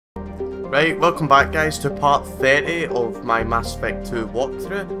Right, welcome back guys to part 30 of my Mass Effect 2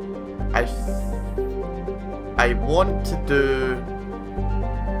 walkthrough. I want to do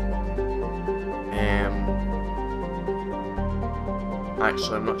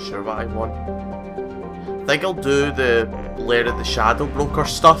actually I'm not sure what I want. I think I'll do the Lair of the Shadow Broker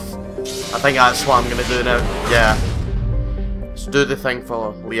stuff. I think that's what I'm gonna do now. Yeah. Let's do the thing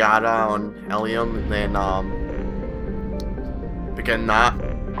for Liara on Ilion and then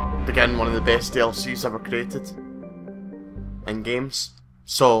begin one of the best DLCs ever created in games.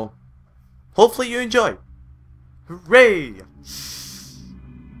 So, hopefully you enjoy. Hooray!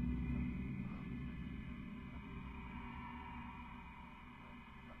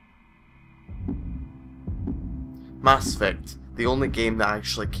 Mass Effect, the only game that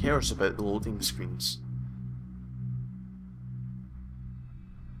actually cares about the loading screens.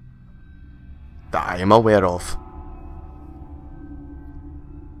 That I am aware of.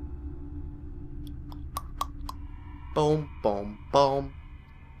 Boom, boom, boom.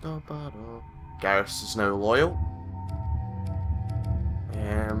 Garrus is now loyal.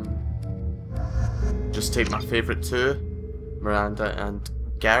 Just take my favourite two, Miranda and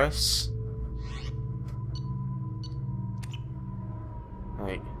Garrus.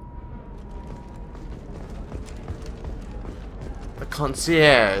 Right. The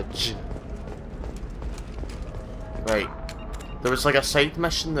concierge. Right. There was like a side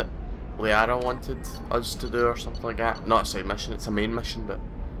mission that Liara wanted us to do or something like that. Not a side mission, it's a main mission, but...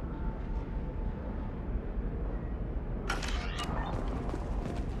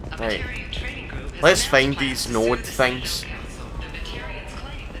 Right. Let's find these node things.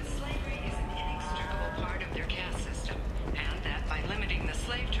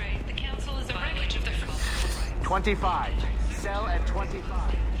 25. Sell at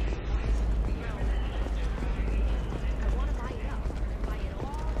 25.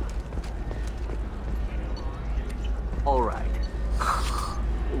 All right.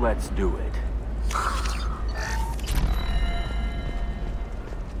 Let's do it.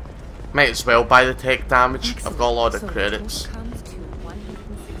 Might as well buy the tech damage. I've got a lot of credits.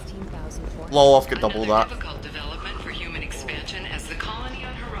 Lol, I've got double that.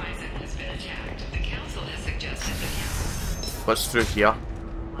 What's through here?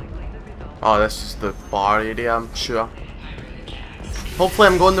 Oh, this is the bar area, I'm sure. Hopefully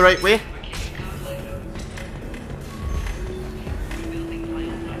I'm going the right way.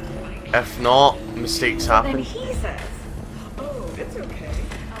 If not, mistakes happen.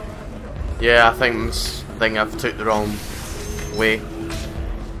 Yeah, I think I've took the wrong way.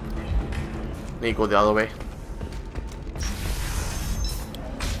 Need to go the other way.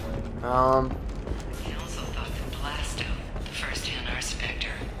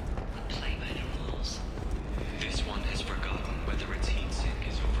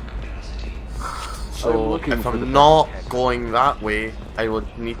 So if I'm not going that way, I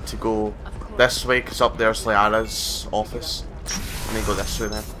would need to go this way because up there's Liara's office. Let me go this way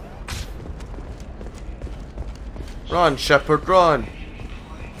then. Run, Shepard, run!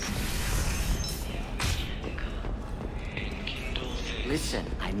 Listen,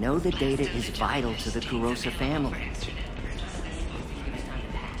 I know the data is vital to the Kurosa family.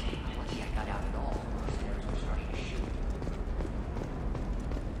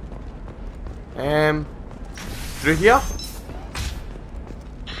 Through here?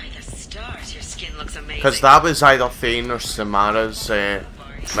 By the stars, your skin looks amazing. Because that was either Thane or Samara's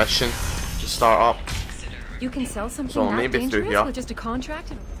mission to start up. You can sell something So that maybe through dangerous here. with just a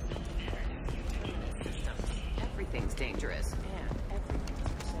contract? Everything's dangerous.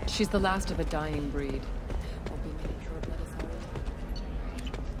 She's the last of a dying breed.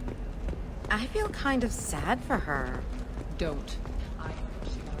 I feel kind of sad for her. Don't.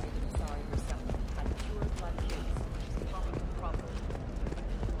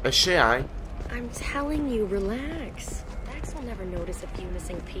 Is she, aye? I'm telling you, relax. Dax will never notice a few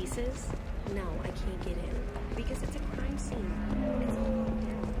missing pieces. No, I can't get in. Because it's a crime scene. It's all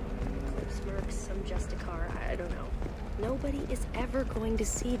down. Close mercs, some Justicar, I don't know. Nobody is ever going to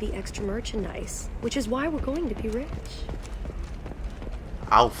see the extra merchandise. Which is why we're going to be rich.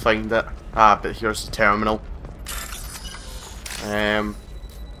 I'll find it. Ah, but here's the terminal.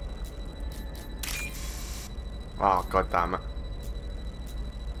 Oh, god damn it.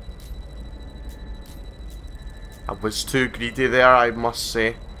 I was too greedy there, I must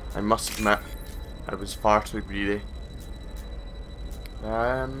say. I must admit. I was far too greedy.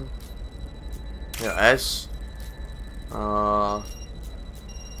 Here it is.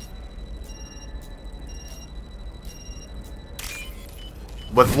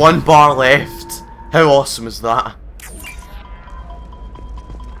 With one bar left. How awesome is that?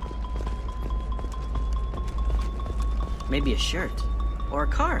 Maybe a shirt. Or a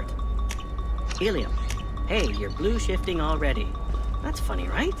card. Helium. Hey, you're blue shifting already. That's funny,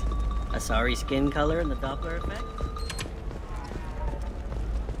 right? A sorry skin color and the Doppler effect?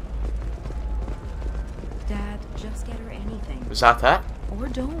 Dad, just get her anything. Is that it? Or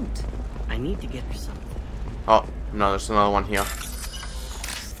don't. I need to get her something. Oh, no, there's another one here.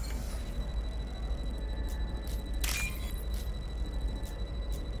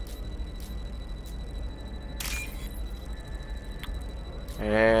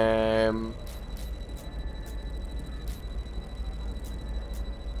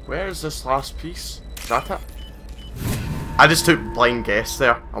 Where is this last piece? Is that it? I just took blind guess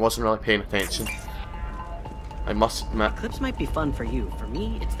there. I wasn't really paying attention. I must admit. Clips might be fun for you. For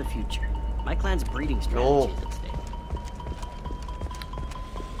me, it's the future. My clan's breeding strategy is at stake.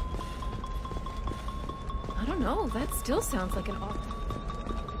 I don't know. That still sounds like an awful.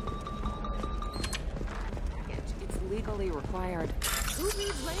 It's legally required. Who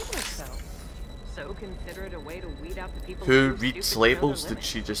reads labels, though? So consider it a way to weed out the people who reads labels, did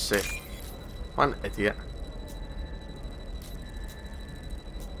she just say? What an idiot.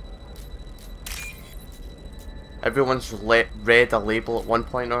 Everyone's read a label at one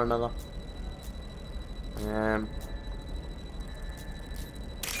point or another.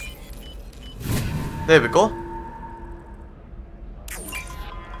 There we go.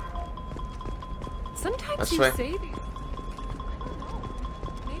 Sometimes That's you right. say these.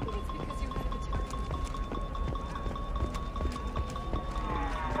 Maybe it's because you had an Italian.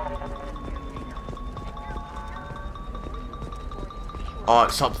 Oh,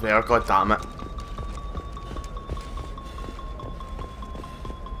 it's up there, god damn it.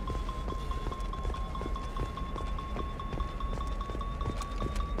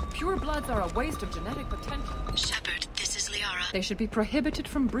 Pure bloods are a waste of genetic potential. Shepard, this is Liara. They should be prohibited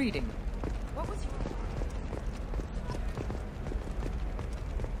from breeding. What was your...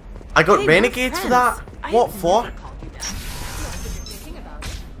 I got Hey, renegades for that? What for?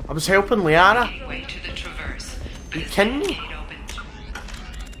 I was helping Liara. Gateway to the Traverse. Are you kidding me? Gate opened.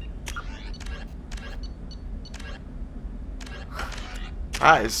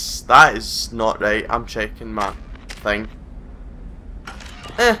 That is not right. I'm checking my thing.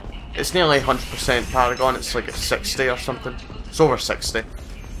 It's nearly 100% Paragon. It's like at 60 or something. It's over 60.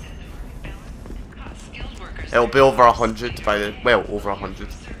 It'll be over 100 by the... well, over 100.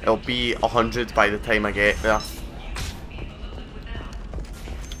 It'll be 100 by the time I get there.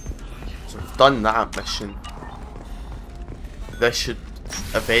 So I've done that mission. This should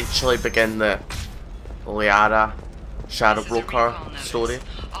eventually begin the Liara Shadow Broker story.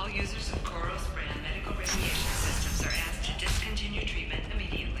 All users of Koros brand medical radiation systems are asked to discontinue treatment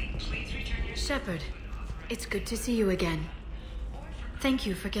immediately. Please return your... Shepard, it's good to see you again. Thank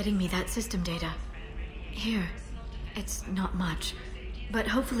you for getting me that system data. Here, it's not much, but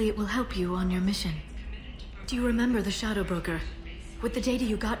hopefully it will help you on your mission. Do you remember the Shadow Broker? With the data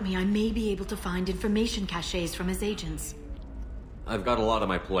you got me, I may be able to find information caches from his agents. I've got a lot on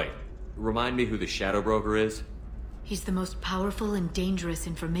my plate. Remind me who the Shadow Broker is? He's the most powerful and dangerous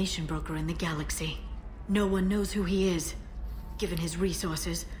information broker in the galaxy. No one knows who he is. Given his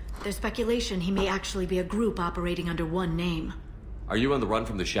resources, there's speculation he may actually be a group operating under one name. Are you on the run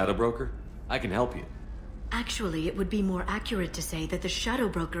from the Shadow Broker? I can help you. Actually, it would be more accurate to say that the Shadow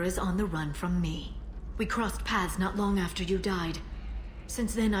Broker is on the run from me. We crossed paths not long after you died.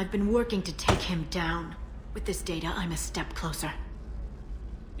 Since then, I've been working to take him down. With this data, I'm a step closer.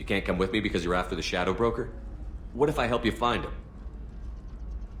 You can't come with me because you're after the Shadow Broker? What if I help you find him?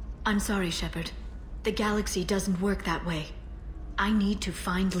 I'm sorry, Shepard. The galaxy doesn't work that way. I need to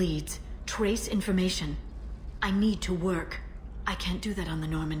find leads, trace information. I need to work. I can't do that on the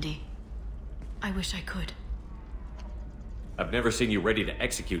Normandy. I wish I could. I've never seen you ready to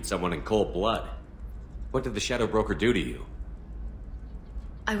execute someone in cold blood. What did the Shadow Broker do to you?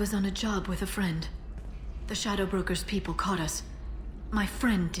 I was on a job with a friend. The Shadow Broker's people caught us. My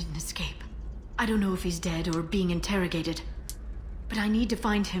friend didn't escape. I don't know if he's dead or being interrogated. But I need to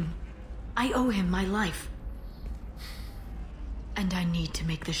find him. I owe him my life. And I need to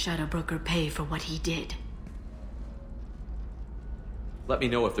make the Shadow Broker pay for what he did. Let me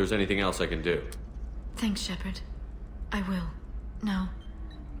know if there's anything else I can do. Thanks, Shepard. I will. Now,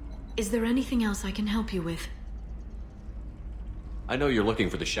 is there anything else I can help you with? I know you're looking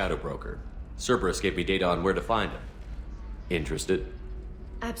for the Shadow Broker. Cerberus gave me data on where to find him. Interested?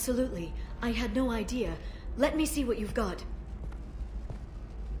 Absolutely. I had no idea. Let me see what you've got.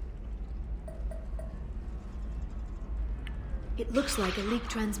 It looks like a leaked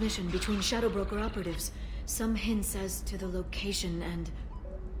transmission between Shadow Broker operatives. Some hints as to the location and...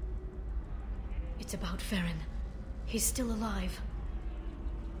 It's about Farron. He's still alive.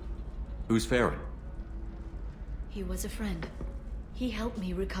 Who's Farron? He was a friend. He helped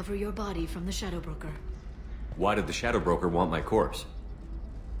me recover your body from the Shadow Broker. Why did the Shadow Broker want my corpse?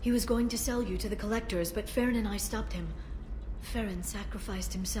 He was going to sell you to the collectors, but Farron and I stopped him. Farron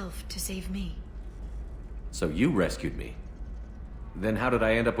sacrificed himself to save me. So you rescued me. Then how did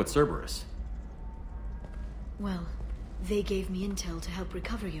I end up with Cerberus? Well, they gave me intel to help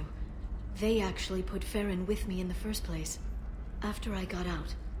recover you. They actually put Farron with me in the first place. After I got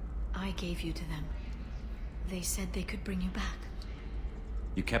out, I gave you to them. They said they could bring you back.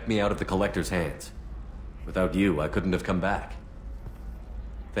 You kept me out of the Collector's hands. Without you, I couldn't have come back.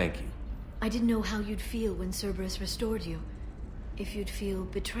 Thank you. I didn't know how you'd feel when Cerberus restored you. If you'd feel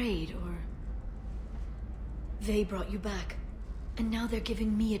betrayed, or... They brought you back. And now they're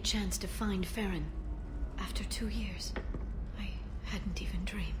giving me a chance to find Farron. After 2 years. I hadn't even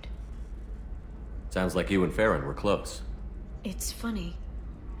dreamed. Sounds like you and Farron were close. It's funny.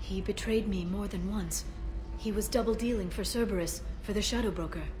 He betrayed me more than once. He was double-dealing for Cerberus, for the Shadow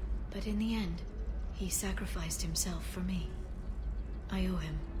Broker. But in the end, he sacrificed himself for me. I owe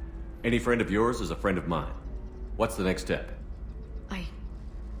him. Any friend of yours is a friend of mine. What's the next step?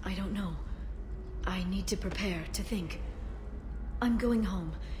 I don't know. I need to prepare, to think. I'm going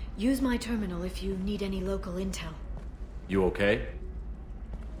home. Use my terminal if you need any local intel. You okay?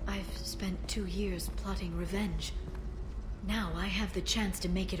 I've spent 2 years plotting revenge. Now I have the chance to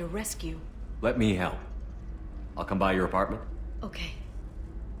make it a rescue. Let me help. I'll come by your apartment. Okay.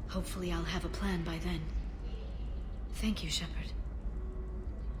 Hopefully I'll have a plan by then. Thank you, Shepard.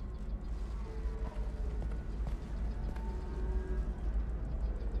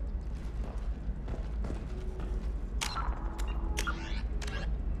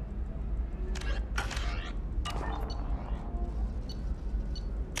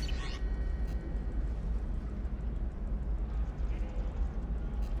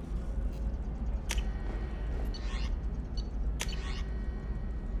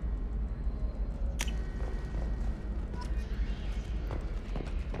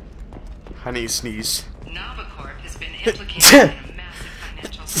 I need to sneeze. Novacorp has been implicated in a massive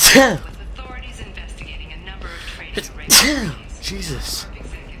financial scandal, with authorities investigating a number of trading arrangements. Jesus.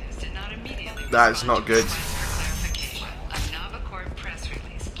 Executives did not immediately That is not good. clarification. A Novacorp press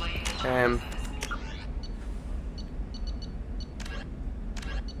release blaming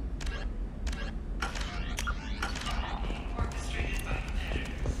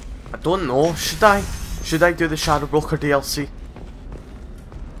I don't know. Should I? Should I do the Shadow Broker DLC?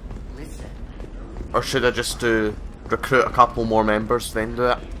 Or should I just recruit a couple more members then do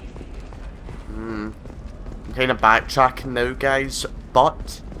it? I'm kind of backtracking now, guys,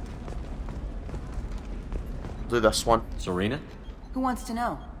 but do this one. Serena? Who wants to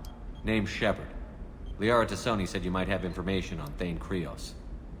know? Name's Shepard. Liara Tassoni said you might have information on Thane Krios.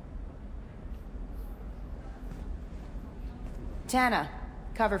 Tana,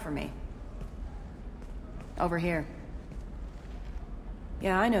 cover for me. Over here.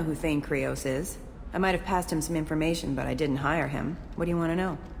 Yeah, I know who Thane Krios is. I might have passed him some information, but I didn't hire him. What do you want to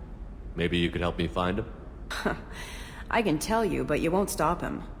know? Maybe you could help me find him? I can tell you, but you won't stop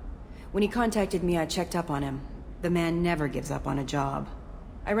him. When he contacted me, I checked up on him. The man never gives up on a job.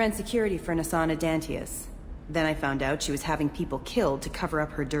 I ran security for Nasana Dantius. Then I found out she was having people killed to cover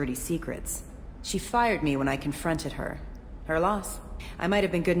up her dirty secrets. She fired me when I confronted her. Her loss. I might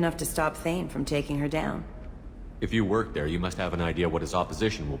have been good enough to stop Thane from taking her down. If you work there, you must have an idea what his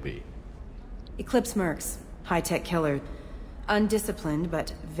opposition will be. Eclipse Mercs. High-tech killer. Undisciplined,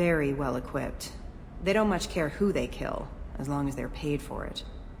 but very well-equipped. They don't much care who they kill, as long as they're paid for it.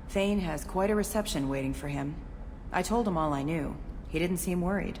 Thane has quite a reception waiting for him. I told him all I knew. He didn't seem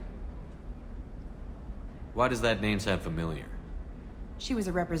worried. Why does that name sound familiar? She was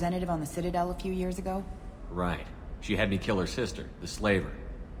a representative on the Citadel a few years ago. Right. She had me kill her sister, the slaver.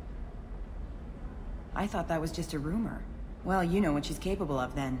 I thought that was just a rumor. Well, you know what she's capable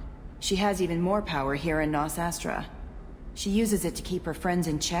of then. She has even more power here in Nos Astra. She uses it to keep her friends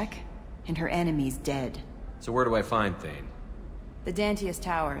in check, and her enemies dead. So where do I find Thane? The Dantius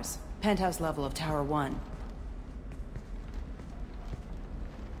Towers, penthouse level of Tower 1.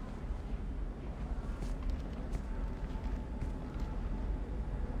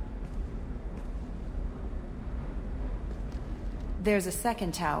 There's a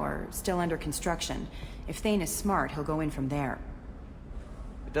second tower, still under construction. If Thane is smart, he'll go in from there.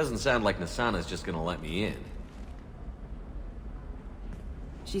 It doesn't sound like Nasana's just gonna let me in.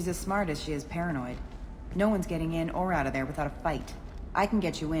 She's as smart as she is paranoid. No one's getting in or out of there without a fight. I can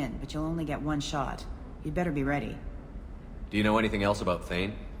get you in, but you'll only get one shot. You'd better be ready. Do you know anything else about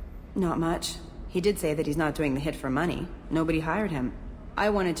Thane? Not much. He did say that he's not doing the hit for money. Nobody hired him. I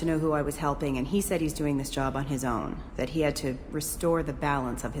wanted to know who I was helping, and he said he's doing this job on his own. That he had to restore the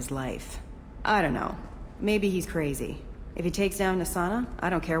balance of his life. I don't know. Maybe he's crazy. If he takes down Nasana, I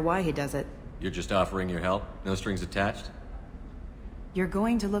don't care why he does it. You're just offering your help? No strings attached? You're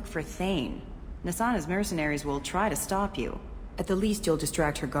going to look for Thane. Nasana's mercenaries will try to stop you. At the least, you'll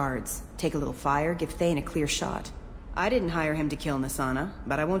distract her guards. Take a little fire, give Thane a clear shot. I didn't hire him to kill Nasana,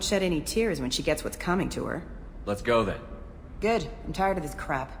 but I won't shed any tears when she gets what's coming to her. Let's go then. Good. I'm tired of this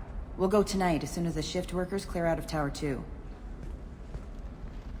crap. We'll go tonight as soon as the shift workers clear out of Tower 2.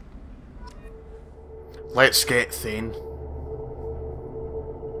 Let's get Thane.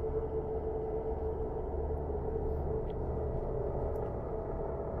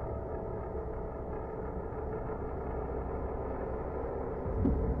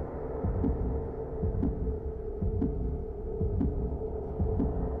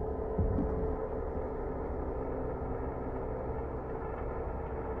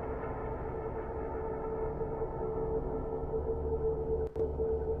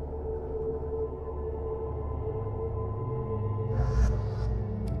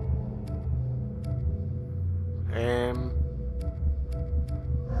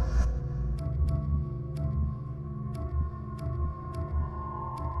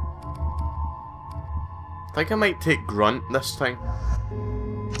 I think I might take Grunt this time.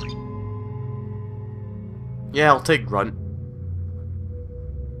 Yeah, I'll take Grunt.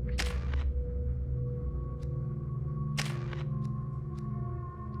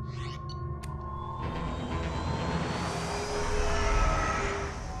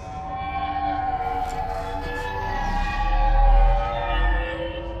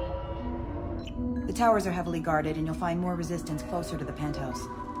 The towers are heavily guarded, and you'll find more resistance closer to the penthouse.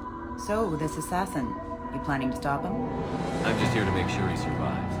 So, this assassin, you planning to stop him? I'm just here to make sure he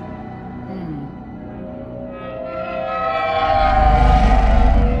survives.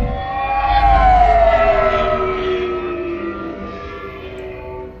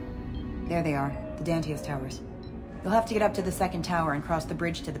 There they are, the Dantius towers. You'll have to get up to the second tower and cross the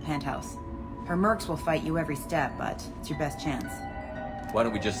bridge to the penthouse. Her mercs will fight you every step, but it's your best chance. Why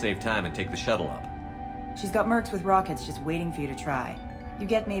don't we just save time and take the shuttle up? She's got mercs with rockets just waiting for you to try. You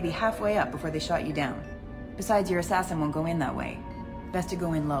get maybe halfway up before they shot you down. Besides, your assassin won't go in that way. Best to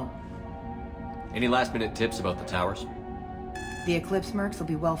go in low. Any last-minute tips about the towers? The Eclipse mercs will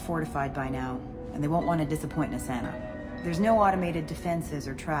be well fortified by now, and they won't want to disappoint Nasana. There's no automated defenses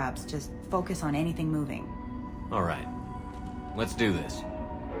or traps, just focus on anything moving. All right. Let's do this.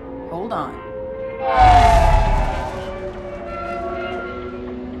 Hold on.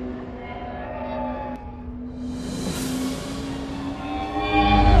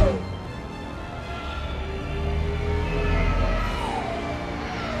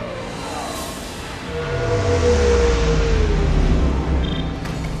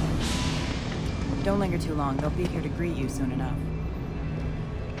 Don't linger too long. They'll be here to greet you soon enough.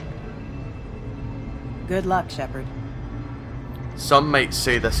 Good luck, Shepard. Some might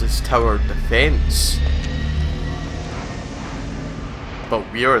say this is tower defense, but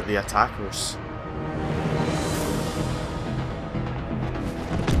we're the attackers.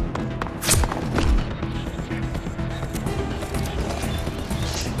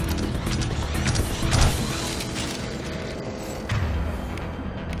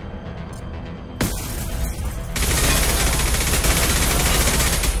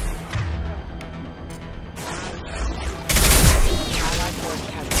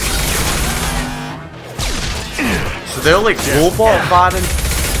 So they're like robot Baron.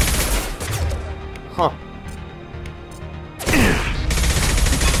 Huh.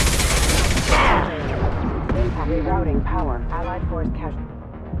 Rerouting power. Allied force casualty.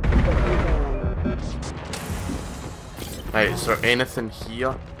 Right, is there anything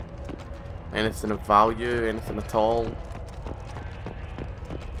here? Anything of value? Anything at all?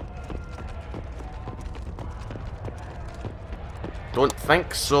 Don't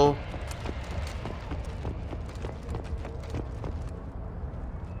think so.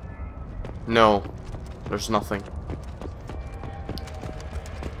 No, there's nothing.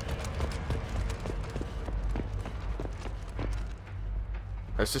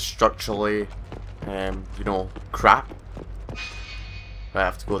 This is structurally, you know, crap. I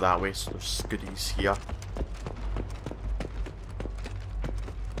have to go that way, so there's goodies here.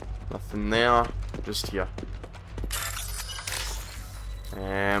 Nothing there, just here.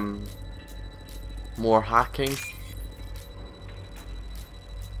 More hacking.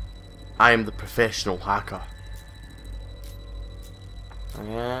 I am the professional hacker.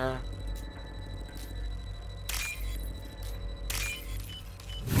 Yeah.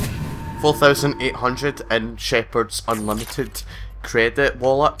 4,800 in Shepard's unlimited credit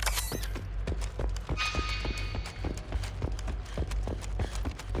wallet.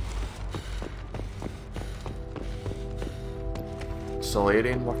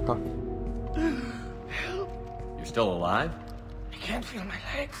 Solarian worker. You're still alive? I can't feel my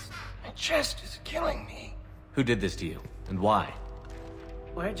legs. My chest is killing me. Who did this to you, and why?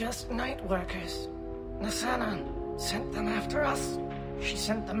 We're just night workers. Nasana sent them after us. She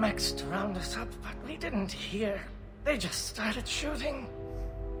sent the mechs to round us up, but we didn't hear. They just started shooting.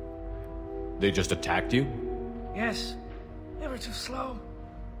 They just attacked you? Yes. They were too slow.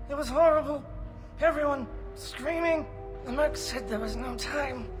 It was horrible. Everyone screaming. The mechs said there was no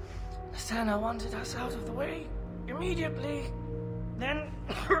time. Nasana wanted us out of the way immediately. Then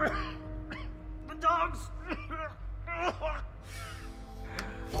the dogs.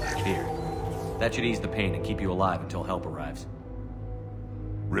 Here. That should ease the pain and keep you alive until help arrives.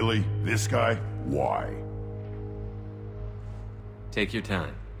 Really? This guy? Why? Take your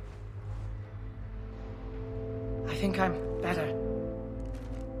time. I think I'm better.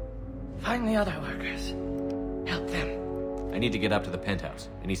 Find the other workers. Help them. I need to get up to the penthouse.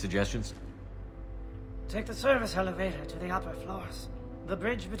 Any suggestions? Take the service elevator to the upper floors. The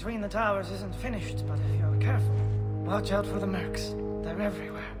bridge between the towers isn't finished, but if you're careful, watch out for the mercs. They're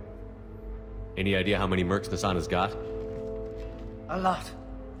everywhere. Any idea how many mercs Nasana's got? A lot.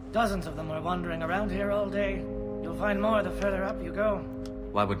 Dozens of them are wandering around here all day. You'll find more the further up you go.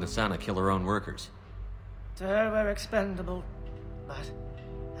 Why would Nasana kill her own workers? To her, we're expendable. But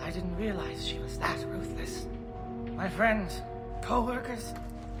I didn't realize she was that ruthless. My friends, co-workers,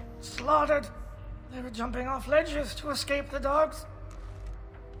 slaughtered. They were jumping off ledges to escape the dogs.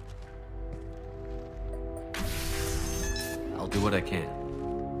 I'll do what I can.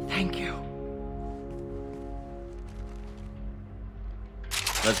 Thank you.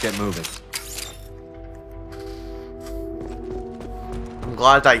 Let's get moving. I'm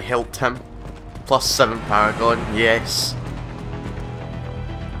glad I helped him. +7 Paragon, yes.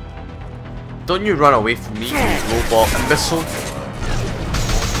 Don't you run away from me, you robot imbecile.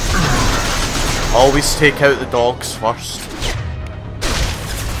 Always take out the dogs first.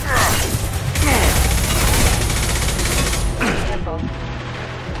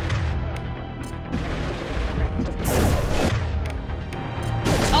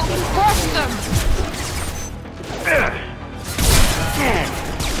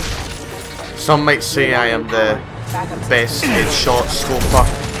 Some might say I am the best headshot scoper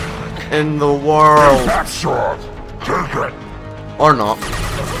in the world. Or not.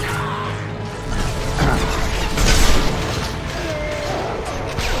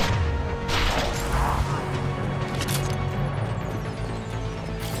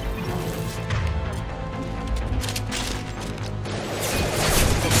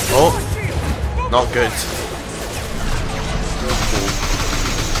 Oh, not good.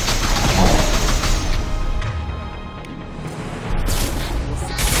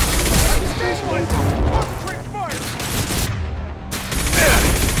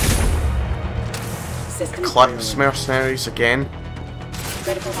 Clips mercenaries again.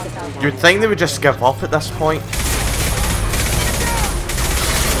 You'd think they would just give up at this point.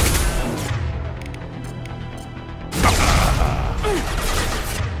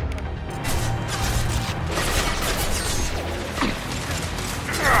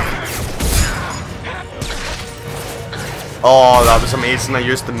 Oh, that was amazing. I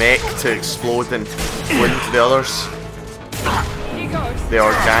used the mech to explode and go into the others. The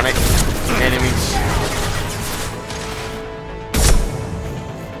organic enemies.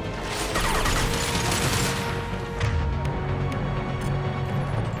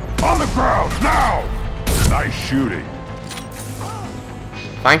 On the ground, now! Nice shooting.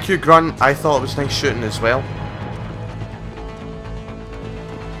 Thank you, Grunt. I thought it was nice shooting as well.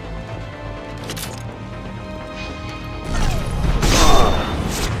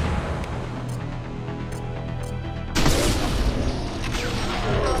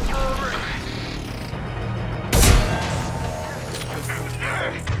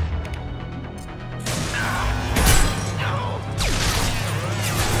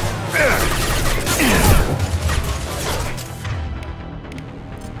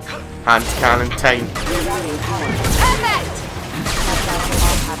 Hand cannon time.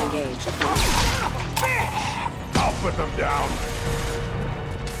 I'll put them down.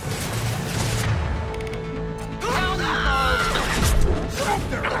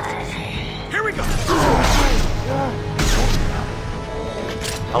 Here we go.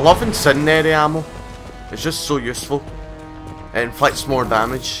 I love incendiary ammo. It's just so useful. It inflicts more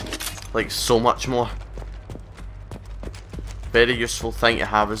damage. Like so much more. Very useful thing to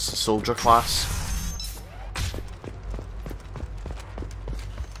have as a soldier class.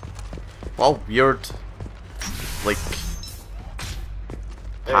 What a weird, like,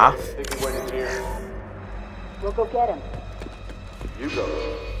 path. Hey, I think he went in here. We'll go get him. You go.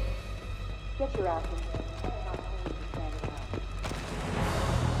 Get your ass in there.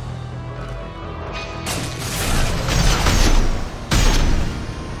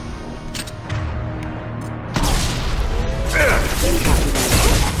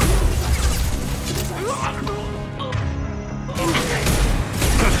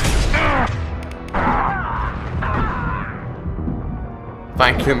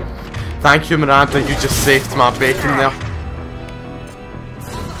 Thank you, Miranda. You just saved my bacon there.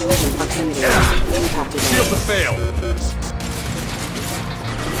 Shield to fail.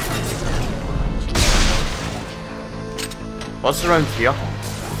 What's around here?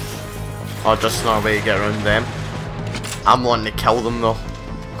 Oh, just another way to get around them. I'm wanting to kill them though.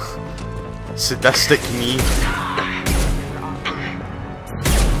 Sadistic me.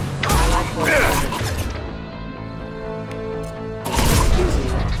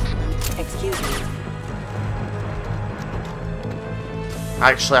 Excuse me.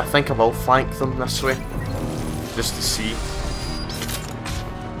 Actually, I think I will flank them this way. Just to see.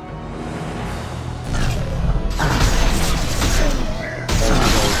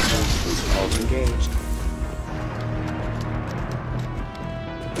 Engaged.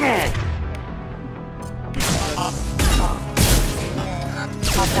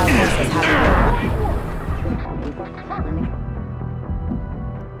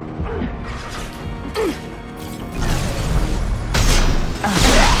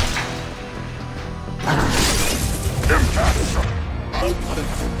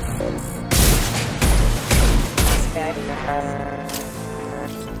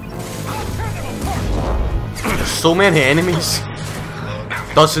 There's so many enemies.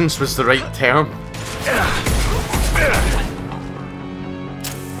 Dozens was the right term.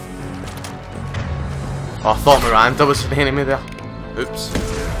 Oh, I thought Miranda was an enemy there. Oops.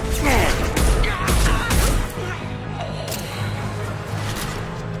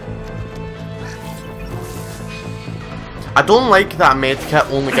 I don't like that medkit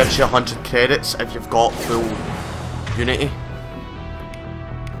only gives you 100 credits if you've got full Unity.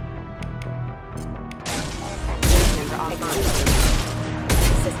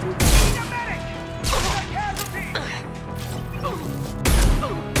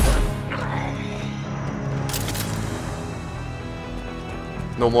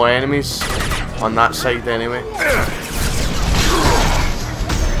 No more enemies on that side anyway.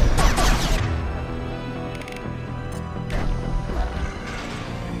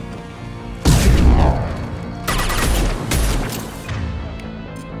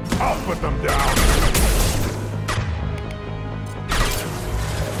 I'll put them down.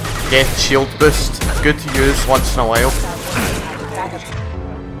 Get shield boost. Good to use once in a while.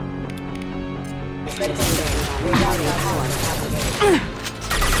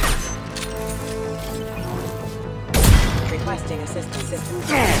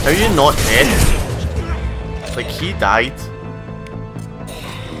 How are you not dead? Like, he died.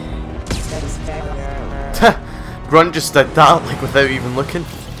 Grunt just did that, like, without even looking.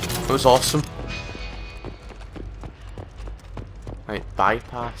 It was awesome. Right,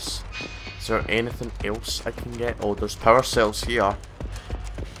 bypass. Is there anything else I can get? Oh, there's power cells here.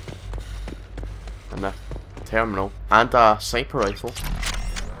 And a terminal. And a sniper rifle.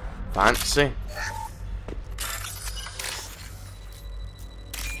 Fancy.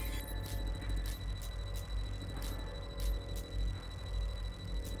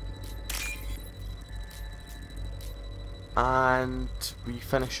 And we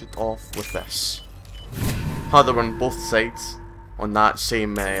finish it off with this. Oh, they're on both sides, on that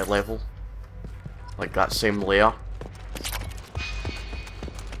same level, like that same layer.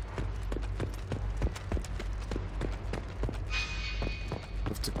 We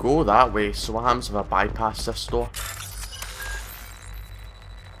have to go that way, so what happens if I bypass this door?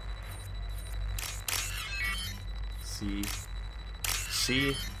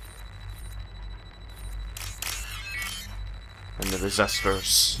 See. And the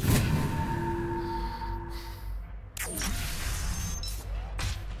resistors.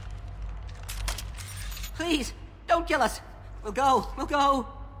 Please, don't kill us. We'll go.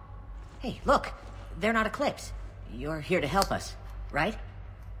 Hey, look. They're not Eclipse. You're here to help us, right?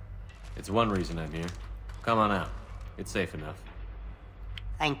 It's one reason I'm here. Come on out. It's safe enough.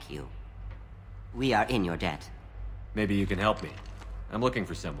 Thank you. We are in your debt. Maybe you can help me. I'm looking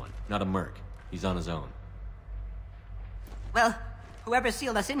for someone, not a merc. He's on his own. Well, whoever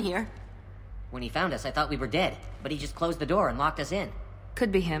sealed us in here, When he found us, I thought we were dead, but he just closed the door and locked us in.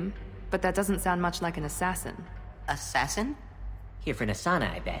 Could be him, but that doesn't sound much like an assassin. Assassin? Here for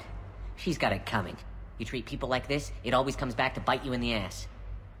Nasana, I bet. She's got it coming. You treat people like this, it always comes back to bite you in the ass.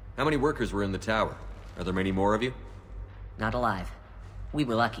 How many workers were in the tower? Are there many more of you? Not alive. We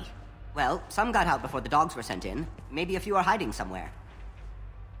were lucky. Well, some got out before the dogs were sent in. Maybe a few are hiding somewhere.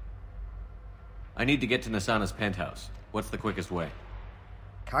 I need to get to Nasana's penthouse. What's the quickest way?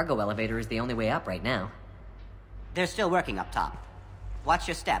 Cargo elevator is the only way up right now. They're still working up top. Watch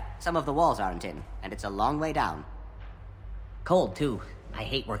your step. Some of the walls aren't in, and it's a long way down. Cold, too. I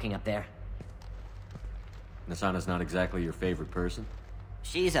hate working up there. Nasana's not exactly your favorite person?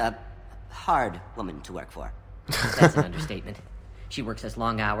 She's a hard woman to work for. That's an understatement. She works us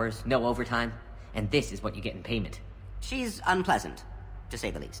long hours, no overtime, and this is what you get in payment. She's unpleasant, to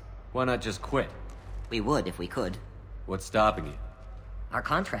say the least. Why not just quit? We would if we could. What's stopping you? Our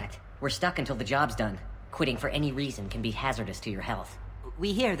contract. We're stuck until the job's done. Quitting for any reason can be hazardous to your health.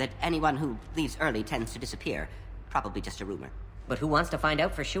 We hear that anyone who leaves early tends to disappear. Probably just a rumor. But who wants to find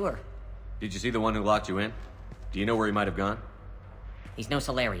out for sure? Did you see the one who locked you in? Do you know where he might have gone? He's no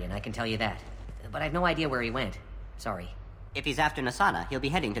Solarian, I can tell you that. But I've no idea where he went. Sorry. If he's after Nasana, he'll be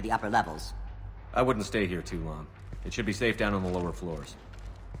heading to the upper levels. I wouldn't stay here too long. It should be safe down on the lower floors.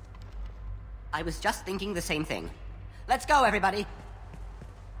 I was just thinking the same thing. Let's go, everybody!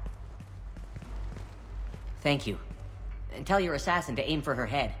 Thank you. And tell your assassin to aim for her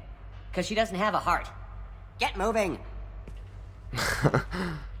head. Because she doesn't have a heart. Get moving!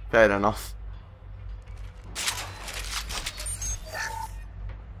 Fair enough.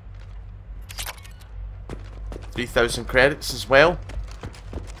 $3,000 credits as well.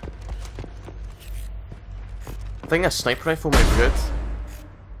 I think a sniper rifle might be good.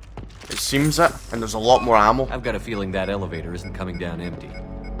 It seems it, and there's a lot more ammo. I've got a feeling that elevator isn't coming down empty.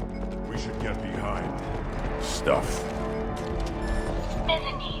 We should get behind stuff.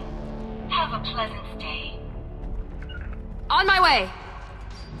 Mezzanine. Have a pleasant stay. On my way!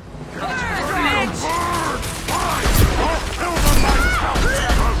 The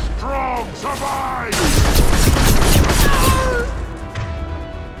strong survive!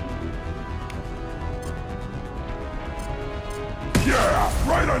 Yeah,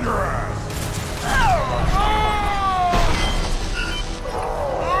 right on your ass!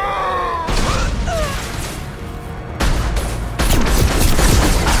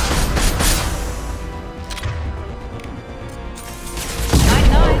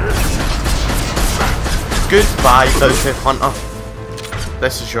 Goodbye, bounty hunter.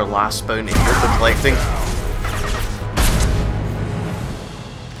 This is your last bounty you'll be collecting.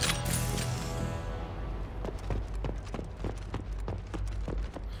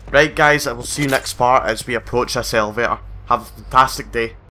 Right guys, I will see you next part as we approach this elevator. Have a fantastic day.